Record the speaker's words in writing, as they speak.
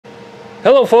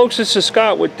Hello folks, this is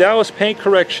Scott with Dallas Paint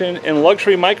Correction and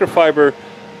Luxury Microfiber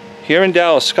here in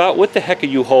Dallas. Scott, what the heck are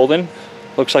you holding?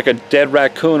 Looks like a dead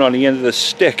raccoon on the end of the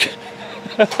stick.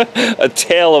 A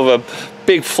tail of a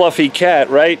big fluffy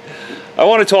cat, right? I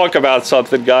want to talk about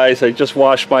something, guys. I just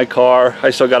washed my car.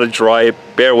 I still got to dry it,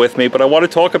 bear with me, but I want to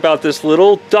talk about this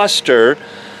little duster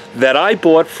that I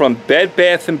bought from Bed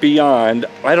Bath & Beyond.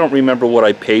 I don't remember what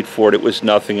I paid for it. It was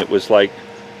nothing. It was like,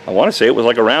 I want to say it was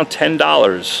like around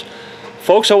 $10.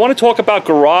 Folks, I want to talk about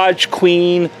Garage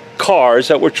Queen cars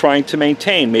that we're trying to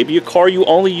maintain. Maybe a car you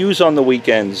only use on the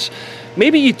weekends.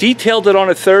 Maybe you detailed it on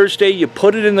a Thursday, you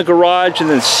put it in the garage, and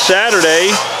then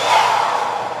Saturday,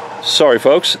 sorry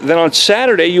folks, then on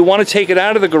Saturday you want to take it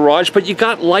out of the garage, but you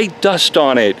got light dust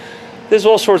on it. There's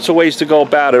all sorts of ways to go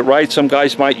about it, right? Some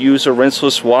guys might use a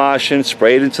rinseless wash and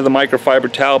spray it into the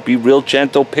microfiber towel, be real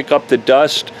gentle, pick up the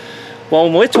dust. Well,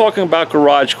 when we're talking about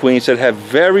Garage Queens that have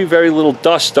very, very little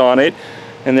dust on it,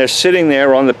 and they're sitting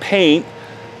there on the paint,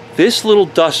 this little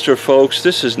duster, folks,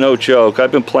 this is no joke.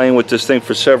 I've been playing with this thing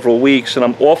for several weeks, and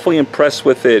I'm awfully impressed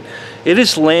with it. It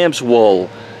is lamb's wool.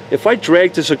 If I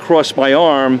drag this across my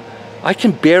arm, I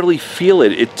can barely feel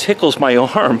it. It tickles my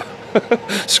arm.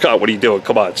 Scott, what are you doing?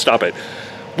 Come on, stop it.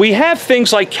 We have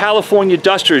things like California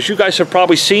dusters. You guys have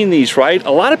probably seen these, right?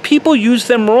 A lot of people use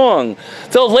them wrong.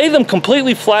 They'll lay them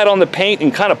completely flat on the paint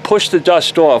and kind of push the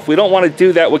dust off. We don't want to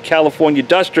do that with California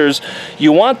dusters.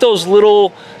 You want those little,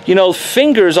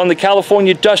 fingers on the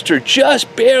California duster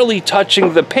just barely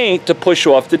touching the paint to push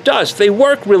off the dust. They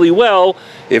work really well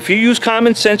if you use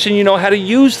common sense and you know how to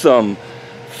use them.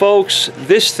 Folks,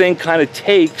 this thing kind of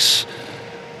takes,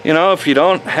 if you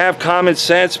don't have common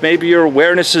sense, maybe your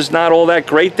awareness is not all that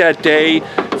great that day,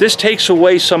 this takes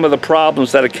away some of the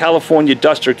problems that a California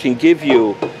duster can give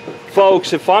you.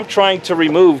 Folks, if I'm trying to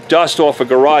remove dust off a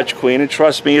Garage Queen, and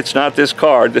trust me, it's not this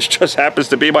car, this just happens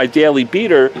to be my daily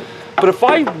beater, but if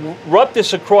I rub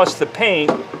this across the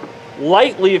paint,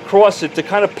 lightly across it to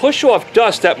kind of push off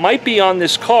dust that might be on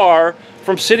this car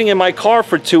from sitting in my car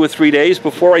for 2 or 3 days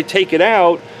before I take it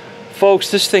out, folks,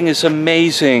 this thing is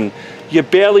amazing. You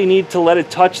barely need to let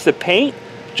it touch the paint.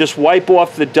 Just wipe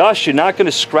off the dust. You're not going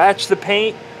to scratch the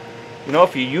paint.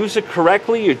 If you use it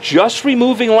correctly, you're just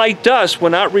removing light dust. We're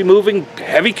not removing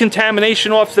heavy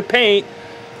contamination off the paint.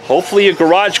 Hopefully your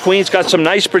Garage Queen's got some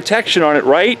nice protection on it,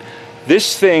 right?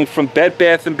 This thing from Bed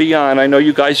Bath & Beyond, I know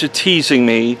you guys are teasing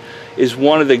me, is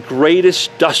one of the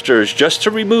greatest dusters just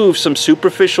to remove some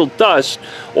superficial dust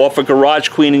off a Garage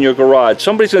Queen in your garage.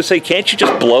 Somebody's going to say, can't you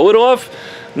just blow it off?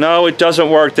 No, it doesn't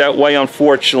work that way,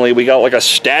 unfortunately. We got like a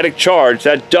static charge.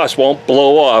 That dust won't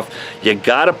blow off. You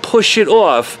gotta push it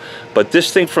off. But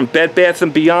this thing from Bed Bath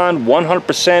 & Beyond,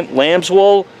 100% lamb's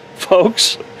wool,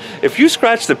 folks, if you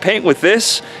scratch the paint with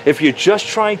this, if you're just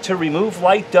trying to remove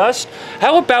light dust,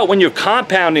 how about when you're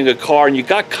compounding a car and you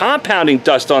got compounding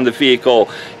dust on the vehicle?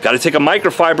 Got to take a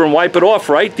microfiber and wipe it off,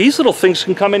 right? These little things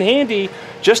can come in handy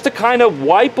just to kind of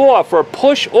wipe off or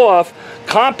push off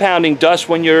compounding dust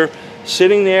when you're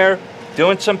sitting there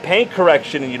doing some paint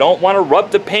correction and you don't want to rub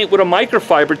the paint with a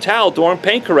microfiber towel during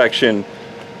paint correction.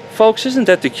 Folks, isn't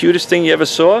that the cutest thing you ever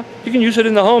saw? You can use it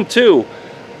in the home too.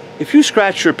 If you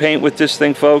scratch your paint with this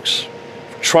thing, folks,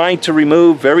 trying to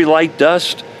remove very light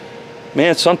dust,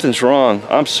 man, something's wrong.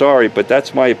 I'm sorry, but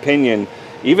that's my opinion.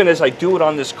 Even as I do it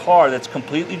on this car that's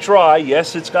completely dry,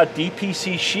 yes, it's got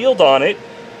DPC shield on it,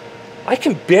 I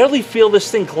can barely feel this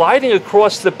thing gliding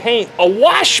across the paint. A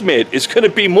wash mitt is going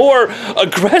to be more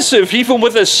aggressive, even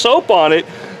with a soap on it,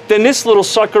 than this little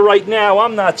sucker right now.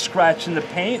 I'm not scratching the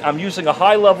paint. I'm using a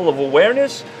high level of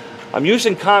awareness. I'm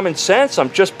using common sense.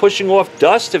 I'm just pushing off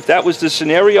dust if that was the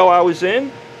scenario I was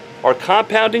in. Or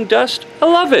compounding dust. I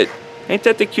love it. Ain't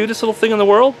that the cutest little thing in the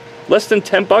world? Less than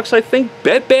 10 bucks, I think.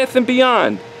 Bed Bath &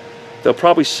 Beyond. They'll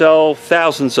probably sell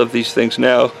thousands of these things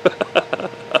now.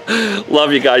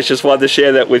 Love you guys, just wanted to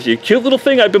share that with you. Cute little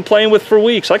thing I've been playing with for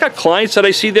weeks. I got clients that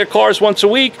I see their cars once a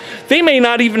week. They may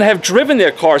not even have driven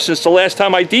their car since the last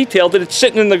time I detailed it. It's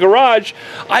sitting in the garage.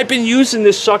 I've been using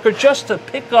this sucker just to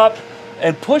pick up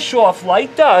and push off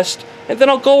light dust, and then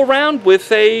I'll go around with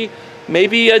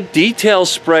maybe a detail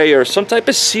spray or some type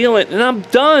of sealant, and I'm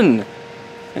done.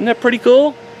 Isn't that pretty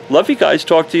cool? Love you guys.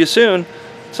 Talk to you soon.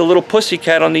 It's a little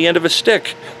pussycat on the end of a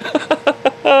stick.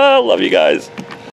 Love you guys.